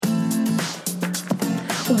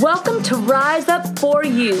Welcome to Rise Up For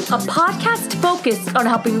You, a podcast focused on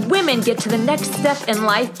helping women get to the next step in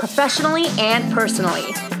life professionally and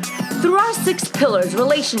personally. Through our 6 pillars,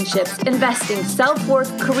 relationships, investing,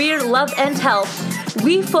 self-worth, career, love, and health,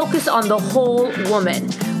 we focus on the whole woman.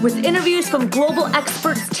 With interviews from global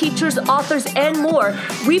experts, teachers, authors, and more,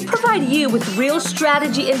 we provide you with real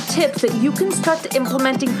strategy and tips that you can start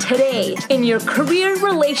implementing today in your career,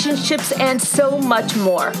 relationships, and so much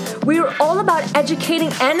more. We are all about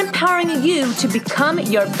educating and empowering you to become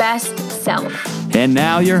your best self. And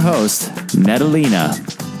now your host, Natalina.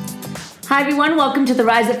 Hi, everyone. Welcome to the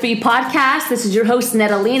Rise Up For You podcast. This is your host,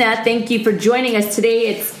 Natalina. Thank you for joining us today.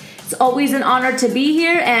 It's always an honor to be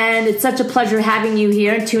here, and it's such a pleasure having you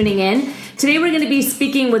here and tuning in. Today, we're going to be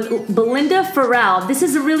speaking with Belinda Farrell. This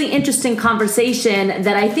is a really interesting conversation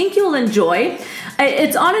that I think you'll enjoy.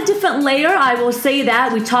 It's on a different layer, I will say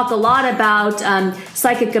that. We talk a lot about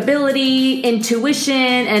psychic ability, intuition,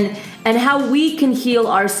 and how we can heal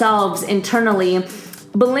ourselves internally.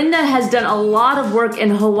 Belinda has done a lot of work in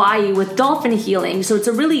Hawaii with dolphin healing, so it's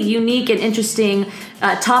a really unique and interesting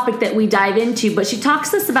topic that we dive into. But she talks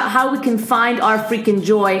to us about how we can find our freaking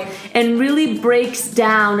joy and really breaks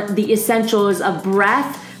down the essentials of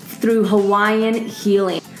breath through Hawaiian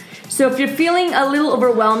healing. So if you're feeling a little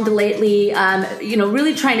overwhelmed lately,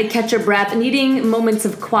 really trying to catch your breath, needing moments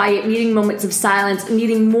of quiet, needing moments of silence,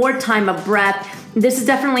 needing more time of breath, this is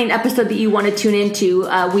definitely an episode that you want to tune into.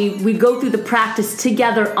 We go through the practice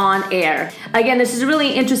together on air. Again, this is a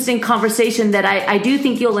really interesting conversation that I do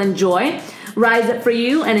think you'll enjoy. Rise up for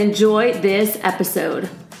you and enjoy this episode.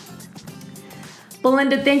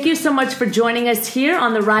 Belinda, thank you so much for joining us here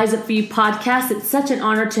on the Rise Up For You podcast. It's such an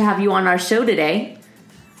honor to have you on our show today.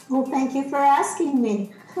 Well, thank you for asking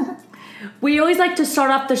me. We always like to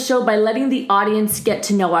start off the show by letting the audience get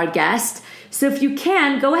to know our guest. So if you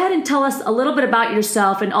can, go ahead and tell us a little bit about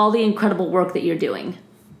yourself and all the incredible work that you're doing.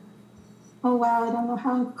 Oh, wow. I don't know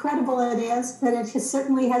how incredible it is, but it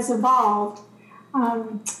certainly has evolved.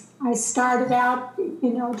 I started out,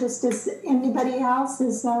 just as anybody else,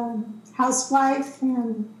 as a housewife,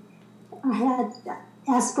 and I had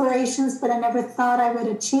aspirations, but I never thought I would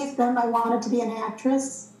achieve them. I wanted to be an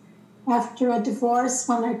actress. After a divorce,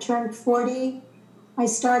 when I turned 40, I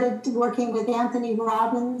started working with Anthony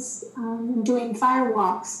Robbins, doing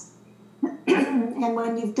firewalks. And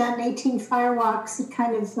when you've done 18 firewalks, it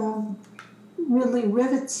kind of really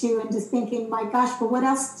rivets you into thinking, my gosh, well, what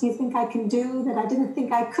else do you think I can do that I didn't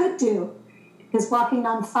think I could do? Because walking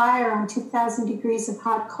on fire on 2,000 degrees of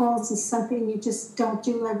hot coals is something you just don't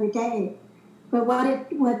do every day. But what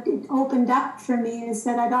it opened up for me is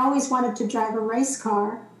that I'd always wanted to drive a race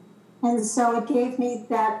car. And so it gave me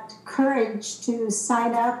that courage to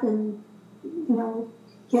sign up and,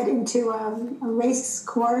 get into a race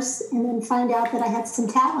course and then find out that I had some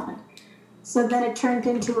talent. So then it turned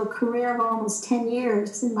into a career of almost 10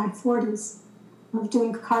 years in my 40s of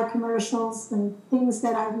doing car commercials and things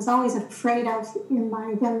that I was always afraid of in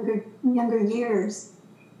my younger years.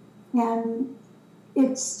 And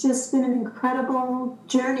it's just been an incredible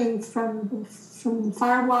journey from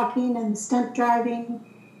firewalking and stunt driving.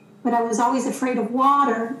 But I was always afraid of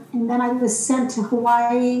water, and then I was sent to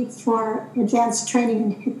Hawaii for advanced training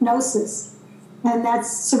in hypnosis, and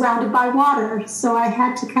that's surrounded by water. So I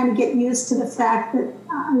had to kind of get used to the fact that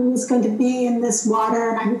I was going to be in this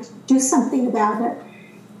water and I had to do something about it.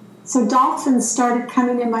 So dolphins started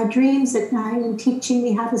coming in my dreams at night and teaching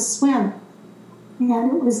me how to swim.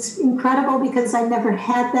 And it was incredible because I never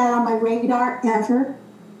had that on my radar ever.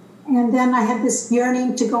 And then I had this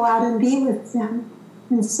yearning to go out and be with them.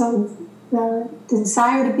 And so the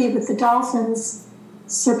desire to be with the dolphins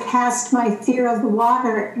surpassed my fear of the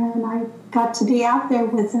water, and I got to be out there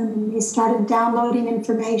with them, and they started downloading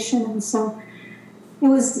information. And so it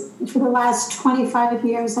was, for the last 25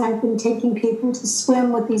 years, I've been taking people to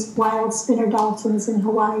swim with these wild spinner dolphins in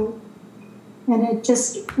Hawaii. And it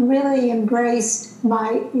just really embraced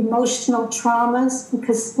my emotional traumas,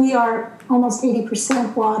 because we are almost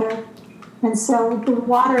 80% water. And so the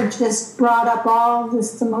water just brought up all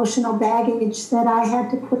this emotional baggage that I had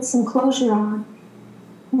to put some closure on.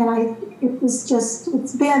 And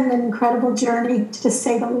it's been an incredible journey, to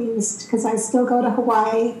say the least, because I still go to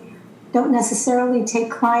Hawaii, don't necessarily take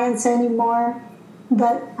clients anymore,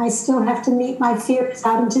 but I still have to meet my fears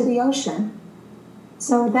out into the ocean.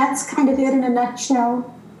 So that's kind of it in a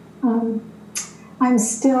nutshell. I'm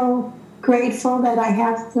still grateful that I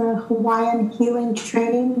have the Hawaiian healing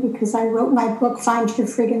training, because I wrote my book, Find Your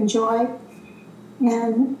Friggin' Joy.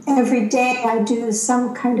 And every day I do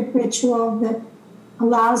some kind of ritual that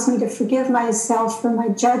allows me to forgive myself for my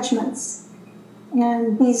judgments.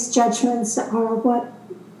 And these judgments are what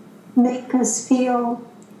make us feel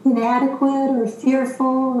inadequate or fearful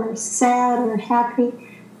or sad or happy.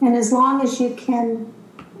 And as long as you can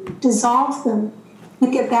dissolve them,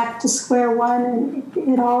 you get back to square one, and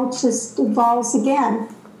it all just evolves again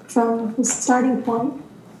from the starting point.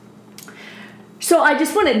 So I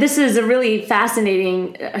just wanted, this is a really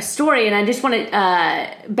fascinating story, and I just want to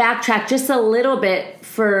backtrack just a little bit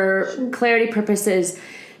for clarity purposes.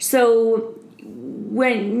 So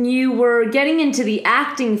when you were getting into the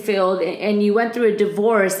acting field and you went through a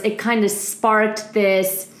divorce, it kind of sparked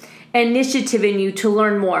this initiative in you to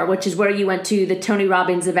learn more, which is where you went to the Tony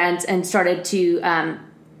Robbins events and started to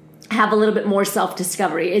have a little bit more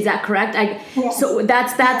self-discovery. Is that correct? Yes. So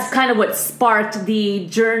that's kind of what sparked the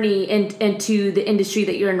journey into the industry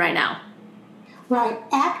that you're in right now. Right.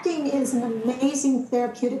 Acting is an amazing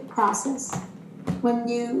therapeutic process. When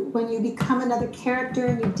you become another character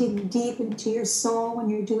and you dig deep into your soul, when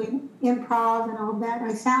you're doing improv and all that,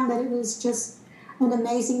 I found that it was just an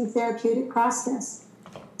amazing therapeutic process.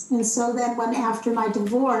 And so then after my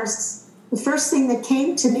divorce, the first thing that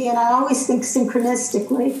came to me, and I always think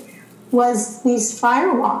synchronistically, was these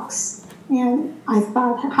fire walks. And I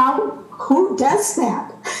thought, who does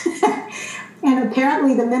that? And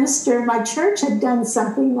apparently the minister in my church had done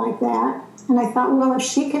something like that. And I thought, well, if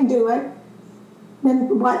she can do it,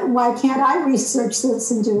 then why can't I research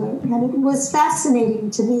this and do it? And it was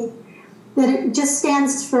fascinating to me that it just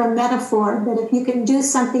stands for a metaphor, that if you can do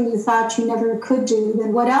something you thought you never could do,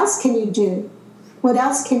 then what else can you do? What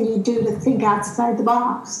else can you do to think outside the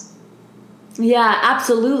box? Yeah,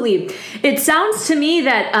 absolutely. It sounds to me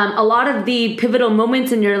that a lot of the pivotal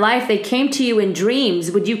moments in your life, they came to you in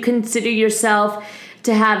dreams. Would you consider yourself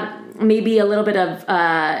to have maybe a little bit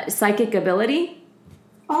of psychic ability?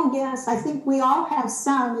 Oh, yes. I think we all have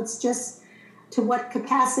some. It's just to what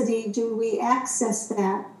capacity do we access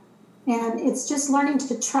that? And it's just learning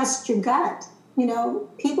to trust your gut. You know,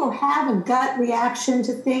 people have a gut reaction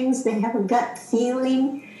to things. They have a gut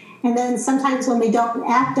feeling. And then sometimes when they don't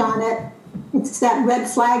act on it, it's that red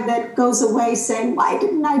flag that goes away saying, why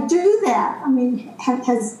didn't I do that? I mean,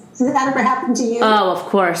 has that ever happened to you? Oh, of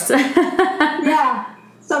course. Yeah.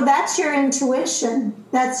 So that's your intuition.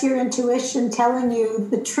 That's your intuition telling you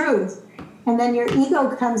the truth. And then your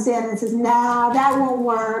ego comes in and says, nah, that won't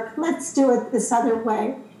work. Let's do it this other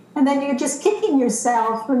way. And then you're just kicking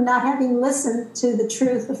yourself for not having listened to the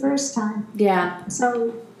truth the first time. Yeah.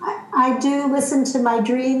 So I do listen to my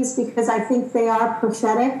dreams because I think they are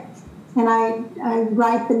prophetic. And I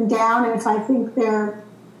write them down, and if I think they're,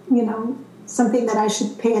 something that I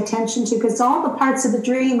should pay attention to, because all the parts of the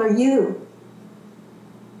dream are you.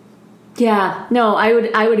 Yeah, no, I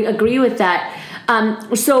would agree with that.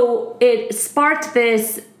 So it sparked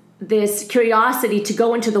this curiosity to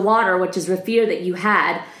go into the water, which is the fear that you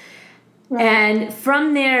had. Right. And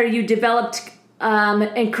from there you developed,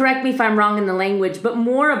 and correct me if I'm wrong in the language, but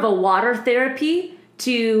more of a water therapy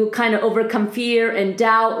to kind of overcome fear and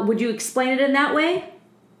doubt. Would you explain it in that way?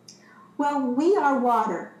 Well, we are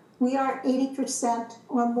water. We are 80%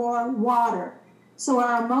 or more water. So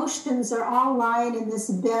our emotions are all lying in this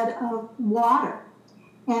bed of water.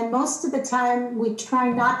 And most of the time we try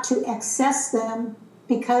not to access them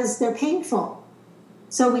because they're painful.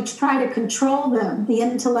 So we try to control them. The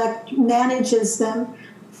intellect manages them.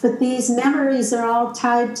 But these memories are all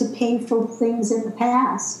tied to painful things in the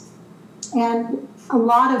past. And a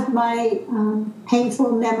lot of my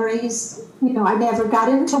painful memories, I never got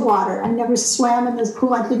into water. I never swam in the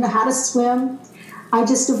pool. I didn't know how to swim. I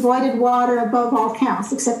just avoided water above all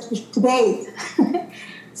counts, except to bathe.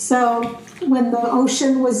 So when the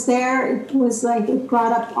ocean was there, it was like it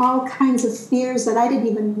brought up all kinds of fears that I didn't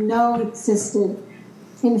even know existed.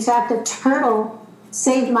 In fact, a turtle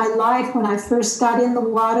saved my life when I first got in the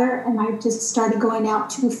water, and I just started going out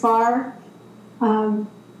too far.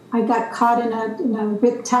 I got caught in a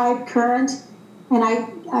riptide current, and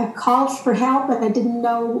I called for help, and I didn't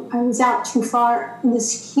know I was out too far. And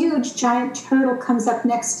this huge giant turtle comes up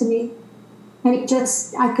next to me, and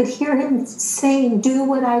I could hear him saying, do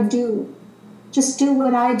what I do. Just do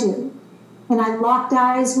what I do. And I locked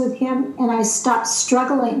eyes with him, and I stopped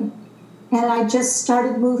struggling. And I just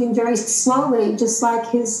started moving very slowly, just like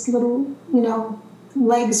his little,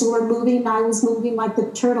 legs were moving. I was moving like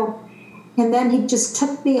the turtle. And then he just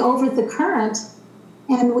took me over the current,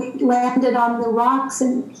 and we landed on the rocks,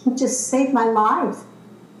 and he just saved my life.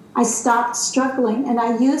 I stopped struggling, and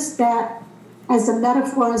I used that as a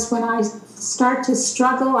metaphor. As when I start to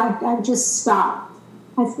struggle, I just stop.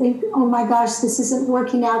 I think, oh my gosh, this isn't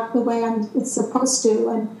working out the way it's supposed to.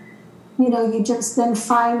 And, you just then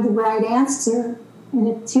find the right answer. And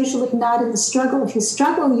it's usually not in the struggle. If you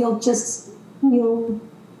struggle, you'll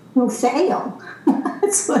will fail.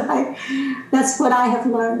 That's what I have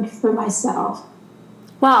learned for myself.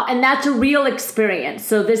 Wow, and that's a real experience.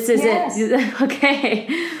 So this isn't Yes. okay.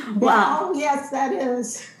 Wow. Oh, yes, that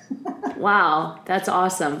is. Wow, that's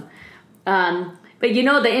awesome. But you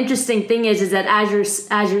know, the interesting thing is that as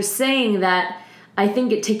you're saying that, I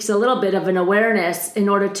think it takes a little bit of an awareness in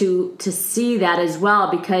order to see that as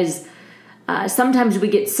well, because sometimes we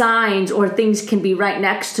get signs or things can be right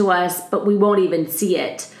next to us, but we won't even see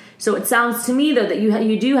it. So it sounds to me, though, that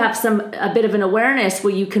you do have a bit of an awareness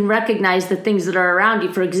where you can recognize the things that are around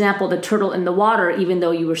you. For example, the turtle in the water, even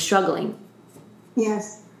though you were struggling.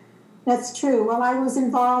 Yes, that's true. Well, I was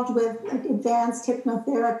involved with advanced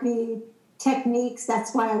hypnotherapy techniques.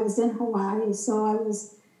 That's why I was in Hawaii. So I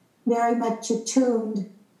was very much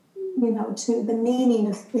attuned, to the meaning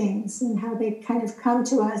of things and how they kind of come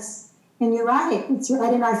to us. And you're right, it's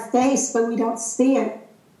right in our face, but we don't see it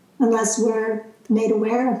unless we're made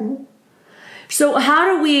aware of it. So how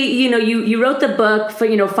do we, you wrote the book for,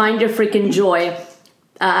 Find Your Freaking Joy.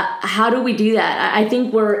 How do we do that? I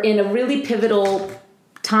think we're in a really pivotal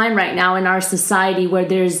time right now in our society where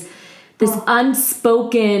there's this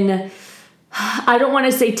unspoken, I don't want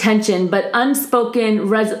to say tension, but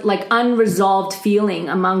unspoken, unresolved feeling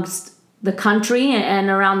amongst the country and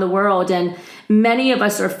around the world. And many of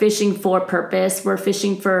us are fishing for purpose. We're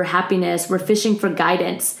fishing for happiness. We're fishing for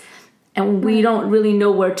guidance. And we don't really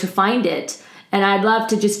know where to find it. And I'd love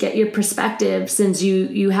to just get your perspective, since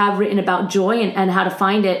you have written about joy and how to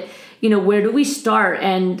find it. Where do we start?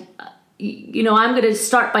 And, I'm going to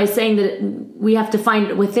start by saying that we have to find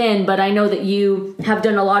it within, but I know that you have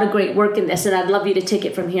done a lot of great work in this, and I'd love you to take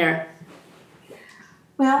it from here.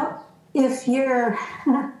 Well, if you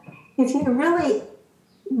really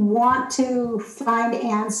want to find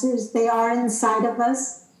answers, they are inside of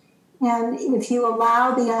us. And if you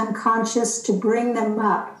allow the unconscious to bring them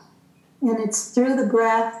up, and it's through the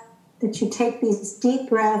breath that you take these deep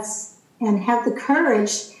breaths and have the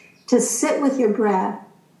courage to sit with your breath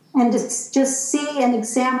and to just see and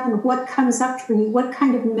examine what comes up for you, what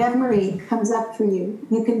kind of memory comes up for you.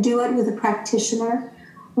 You can do it with a practitioner,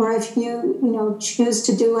 or if you choose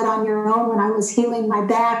to do it on your own. When I was healing my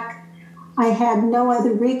back, I had no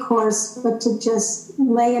other recourse but to just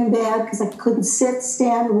lay in bed because I couldn't sit,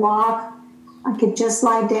 stand, walk. I could just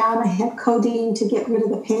lie down. I had codeine to get rid of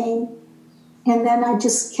the pain. And then I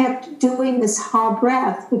just kept doing this Ha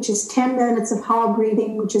breath, which is 10 minutes of Ha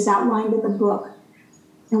breathing, which is outlined in the book.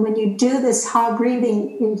 And when you do this Ha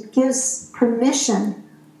breathing, it gives permission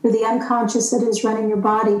for the unconscious that is running your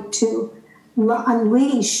body to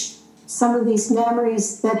unleash some of these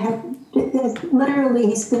memories that literally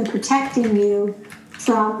he's been protecting you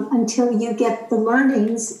from until you get the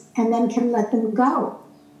learnings and then can let them go.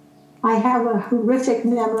 I have a horrific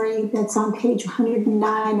memory that's on page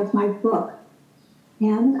 109 of my book.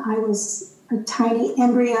 And I was a tiny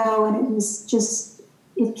embryo, and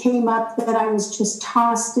it came up that I was just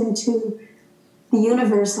tossed into the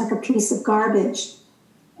universe like a piece of garbage.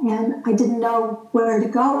 And I didn't know where to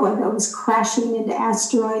go. I was crashing into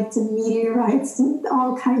asteroids and meteorites and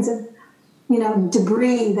all kinds of,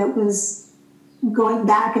 debris that was going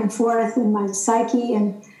back and forth in my psyche.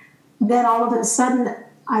 And then all of a sudden,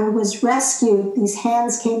 I was rescued. These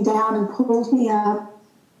hands came down and pulled me up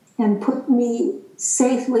and put me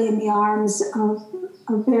safely in the arms of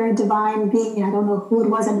a very divine being. I don't know who it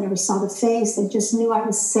was. I never saw the face. I just knew I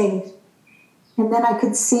was safe. And then I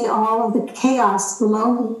could see all of the chaos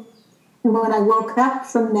below me. And when I woke up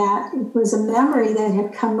from that, it was a memory that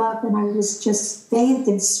had come up, and I was just bathed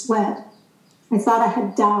in sweat. I thought I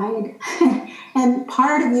had died. And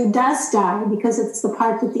part of you does die because it's the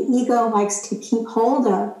part that the ego likes to keep hold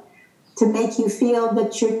of to make you feel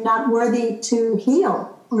that you're not worthy to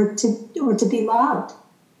heal or to be loved.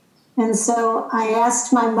 And so I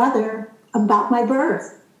asked my mother about my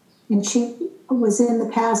birth, and she was in the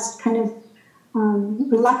past kind of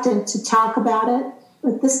reluctant to talk about it.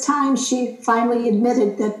 But this time she finally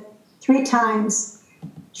admitted that 3 times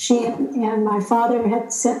she and my father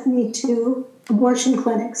had sent me to abortion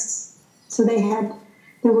clinics. So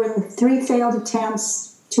there were 3 failed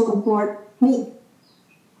attempts to abort me.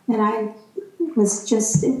 And I was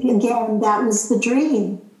just, again, that was the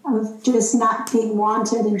dream of just not being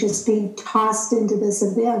wanted and just being tossed into this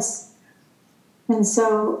abyss. And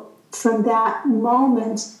so from that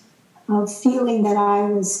moment of feeling that I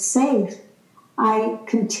was safe, I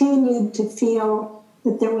continued to feel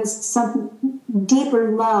that there was some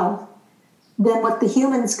deeper love than what the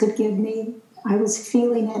humans could give me. I was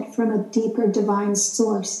feeling it from a deeper divine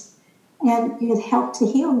source. And it helped to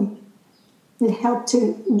heal me. It helped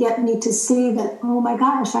to get me to see that, oh my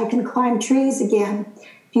gosh, I can climb trees again.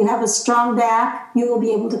 If you have a strong back, you will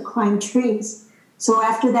be able to climb trees. So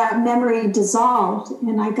after that memory dissolved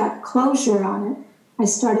and I got closure on it, I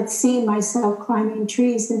started seeing myself climbing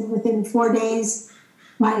trees, and within 4 days,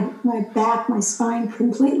 my back, my spine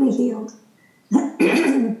completely healed.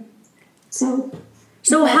 So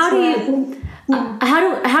how do you?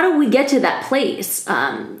 How do we get to that place?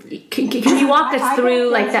 Can you walk us through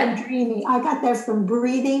like that? Dreaming. I got there from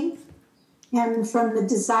breathing, and from the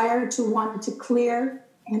desire to want to clear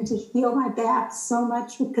and to heal my back so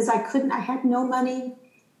much, because I had no money.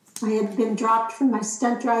 I had been dropped from my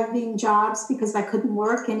stunt driving jobs because I couldn't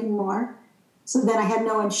work anymore. So then I had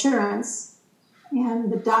no insurance.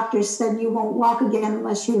 And the doctor said, you won't walk again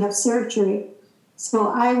unless you have surgery. So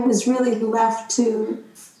I was really left to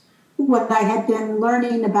what I had been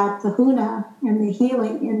learning about the Huna and the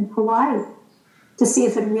healing in Hawaii to see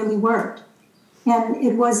if it really worked. And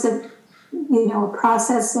it was a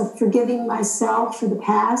process of forgiving myself for the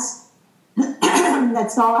past.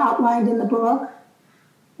 That's all outlined in the book.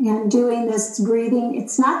 And doing this breathing,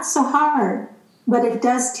 it's not so hard, but it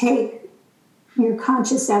does take your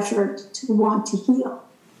conscious effort to want to heal.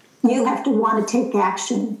 You have to want to take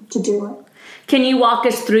action to do it. Can you walk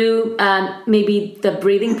us through maybe the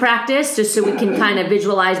breathing practice, just so we can kind of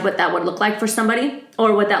visualize what that would look like for somebody,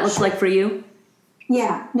 or what that looks like for you?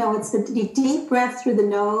 Yeah, no, it's the deep breath through the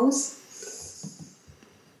nose.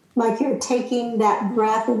 Like you're taking that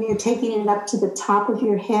breath and you're taking it up to the top of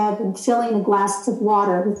your head and filling a glass of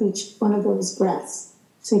water with each one of those breaths.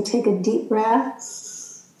 So you take a deep breath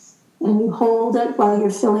and you hold it while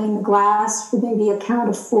you're filling the glass for maybe a count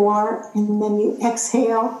of 4, and then you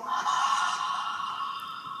exhale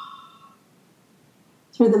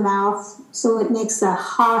through the mouth, so it makes a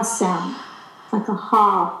ha sound, like a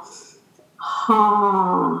ha,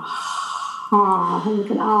 ha, ha, and you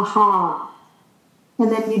can aha.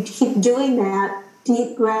 And then you keep doing that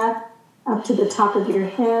deep breath up to the top of your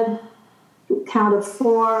head, count of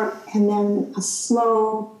 4, and then a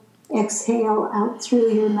slow exhale out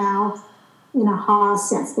through your mouth in a ha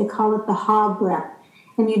sense. They call it the ha breath.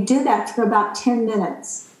 And you do that for about 10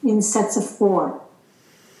 minutes in sets of 4.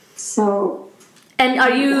 So... And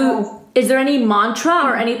is there any mantra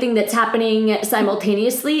or anything that's happening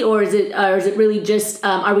simultaneously, or is it really just,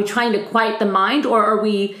 are we trying to quiet the mind, or are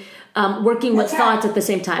we working with thoughts at the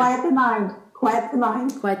same time? Quiet the mind. Quiet the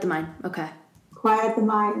mind. Quiet the mind. Okay. Quiet the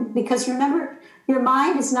mind. Because remember, your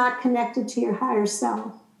mind is not connected to your higher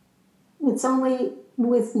self. It's only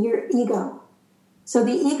with your ego. So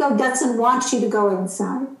the ego doesn't want you to go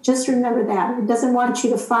inside. Just remember that. It doesn't want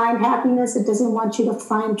you to find happiness. It doesn't want you to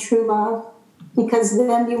find true love, because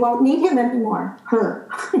then you won't need him anymore.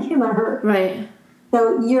 Him or her. Right.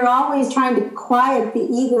 So you're always trying to quiet the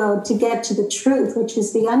ego to get to the truth, which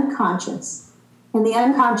is the unconscious. And the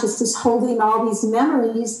unconscious is holding all these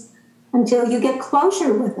memories until you get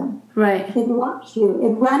closure with them. Right. It loves you.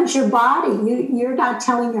 It runs your body. You're not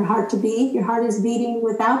telling your heart to beat. Your heart is beating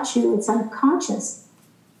without you. It's unconscious.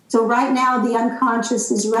 So right now, the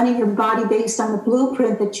unconscious is running your body based on the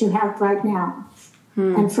blueprint that you have right now.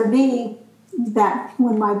 And for me, that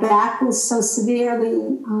when my back was so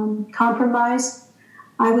severely compromised,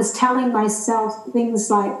 I was telling myself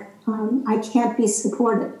things like, I can't be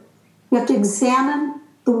supported. You have to examine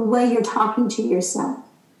the way you're talking to yourself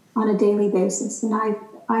on a daily basis. And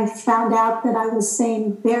I found out that I was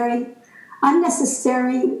saying very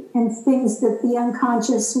unnecessary and things that the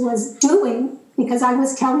unconscious was doing because I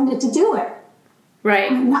was telling it to do it.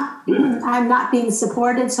 Right. I'm not being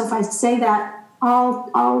supported. So if I say that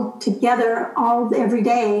all together, every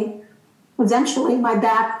day, eventually my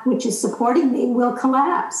back, which is supporting me, will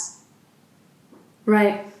collapse.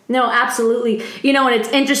 Right. No, absolutely. And it's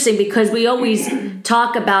interesting because we always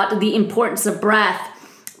talk about the importance of breath,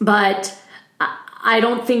 but I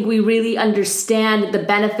don't think we really understand the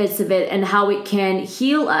benefits of it and how it can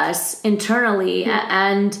heal us internally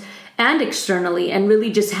and externally, and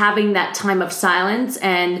really just having that time of silence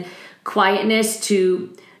and quietness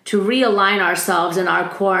to realign ourselves and our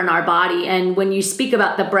core and our body. And when you speak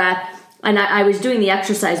about the breath, and I was doing the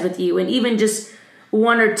exercise with you, and even just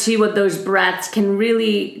 1 or 2 of those breaths can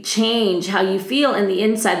really change how you feel in the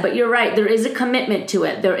inside. But you're right, there is a commitment to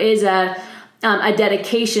it. There is a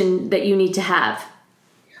dedication that you need to have.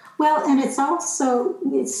 Well, and it's also,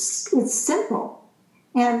 it's simple.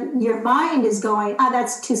 And your mind is going,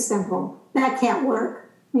 that's too simple. That can't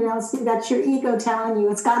work. See, that's your ego telling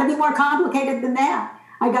you, it's got to be more complicated than that.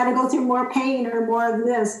 I got to go through more pain or more of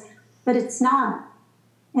this. But it's not.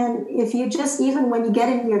 And if you just, even when you get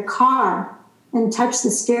in your car and touch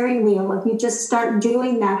the steering wheel, if you just start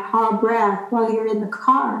doing that ha breath while you're in the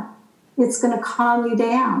car, it's going to calm you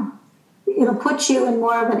down. it'll put you in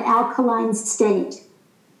more of an alkaline state.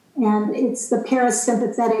 And it's the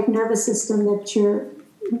parasympathetic nervous system that you're,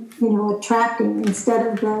 attracting instead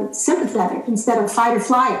of the sympathetic, instead of fight or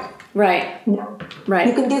flight. Right. Right.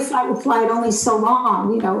 You can do fight or flight only so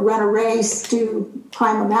long, run a race,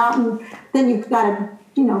 climb a mountain. Then you've got to,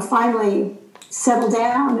 finally settle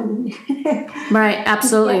down and right.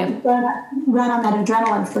 Absolutely. run on that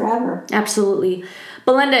adrenaline forever. Absolutely.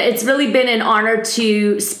 Belinda, it's really been an honor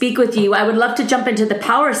to speak with you. I would love to jump into the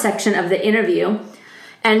power section of the interview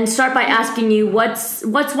and start by asking you what's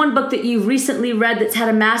one book that you've recently read that's had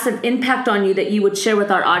a massive impact on you that you would share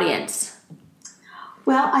with our audience?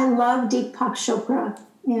 Well, I love Deepak Chopra,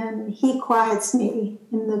 and He Quiets Me.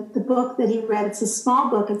 And the book that he read, it's a small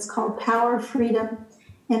book. It's called Power, Freedom,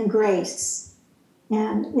 and Grace.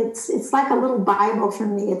 And it's like a little Bible for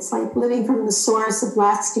me. It's like living from the source of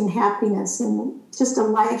lasting happiness and just a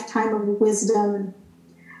lifetime of wisdom.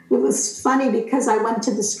 It was funny because I went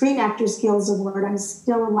to the Screen Actors Guild Award. I'm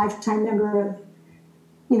still a lifetime member of,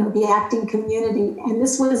 the acting community. And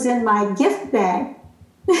this was in my gift bag,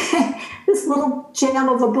 this little gem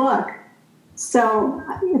of a book. So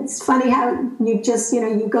it's funny how you just,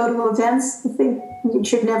 you go to events, you think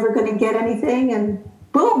you're never going to get anything, and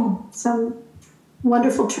boom, some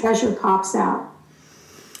wonderful treasure pops out.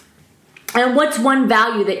 And what's one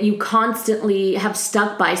value that you constantly have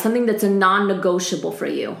stuck by, something that's a non-negotiable for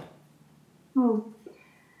you? Oh,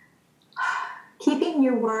 keeping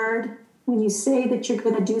your word when you say that you're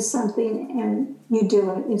going to do something and you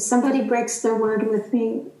do it. If somebody breaks their word with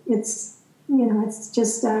me, it's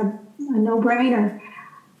just a no-brainer.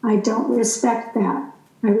 I don't respect that.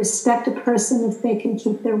 I respect a person if they can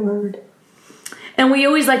keep their word. And we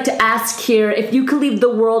always like to ask here, if you could leave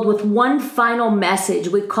the world with one final message,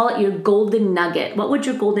 we call it your golden nugget. What would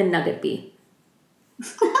your golden nugget be?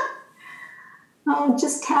 Oh,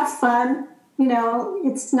 just have fun.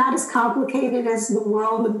 It's not as complicated as the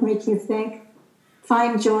world would make you think.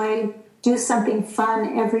 Find joy. Do something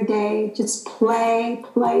fun every day. Just play.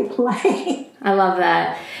 I love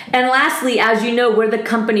that. And lastly, as you know, we're the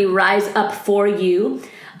company Rise Up For You.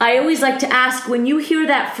 I always like to ask, when you hear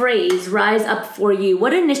that phrase, rise up for you,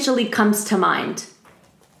 what initially comes to mind?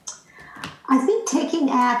 I think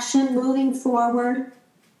taking action, moving forward,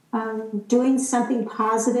 doing something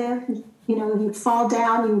positive. You fall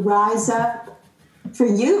down, you rise up for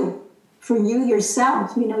you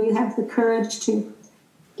yourself. You have the courage to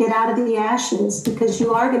get out of the ashes because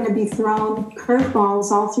you are going to be thrown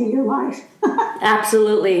curveballs all through your life.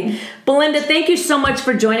 Absolutely. Belinda, thank you so much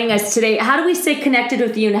for joining us today. How do we stay connected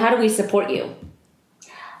with you and how do we support you?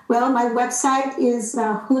 Well, my website is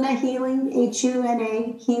Huna Healing,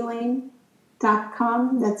 HUNA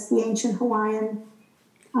healing.com. That's the ancient Hawaiian.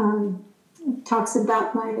 It talks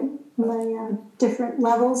about my different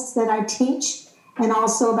levels that I teach and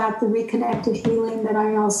also about the reconnected healing that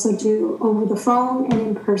I also do over the phone and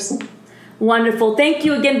in person. Wonderful. Thank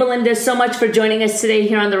you again, Belinda, so much for joining us today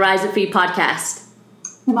here on the Rise Up For You podcast.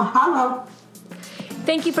 Mahalo.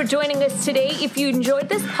 Thank you for joining us today. If you enjoyed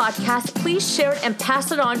this podcast, please share it and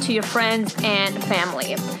pass it on to your friends and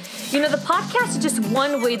family. The podcast is just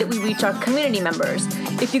one way that we reach our community members.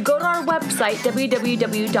 If you go to our website,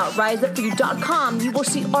 www.riseupforyou.com, you will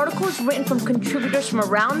see articles written from contributors from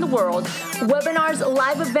around the world, webinars,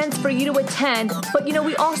 live events for you to attend. But,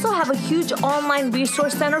 we also have a huge online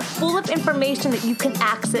resource center full of information that you can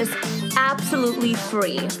access absolutely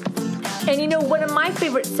free. And one of my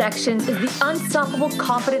favorite sections is the Unstoppable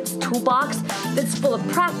Confidence Toolbox that's full of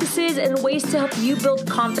practices and ways to help you build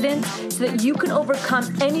confidence so that you can overcome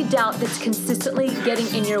any doubt that's consistently getting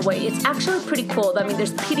in your way. It's actually pretty cool.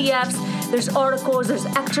 There's PDFs, there's articles, there's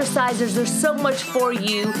exercises, there's so much for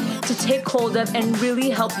you to take hold of and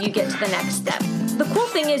really help you get to the next step. The cool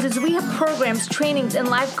thing is we have programs, trainings, and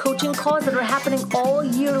live coaching calls that are happening all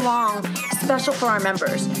year long, special for our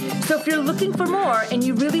members. So if you're looking for more and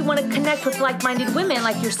you really want to connect with like-minded women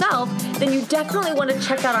like yourself, then you definitely want to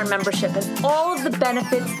check out our membership and all of the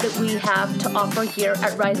benefits that we have to offer here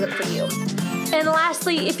at Rise Up For You. And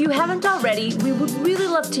lastly, if you haven't already, we would really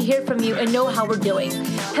love to hear from you and know how we're doing.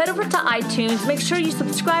 Head over to iTunes, make sure you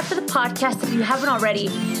subscribe to the podcast if you haven't already,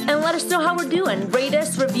 and let us know how we're doing. Rate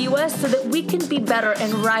us, review us, so that we can be better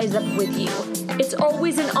and rise up with you. It's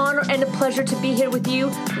always an honor and a pleasure to be here with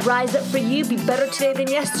you. Rise up for you, be better today than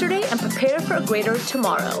yesterday, and prepare for a greater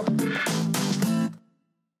tomorrow.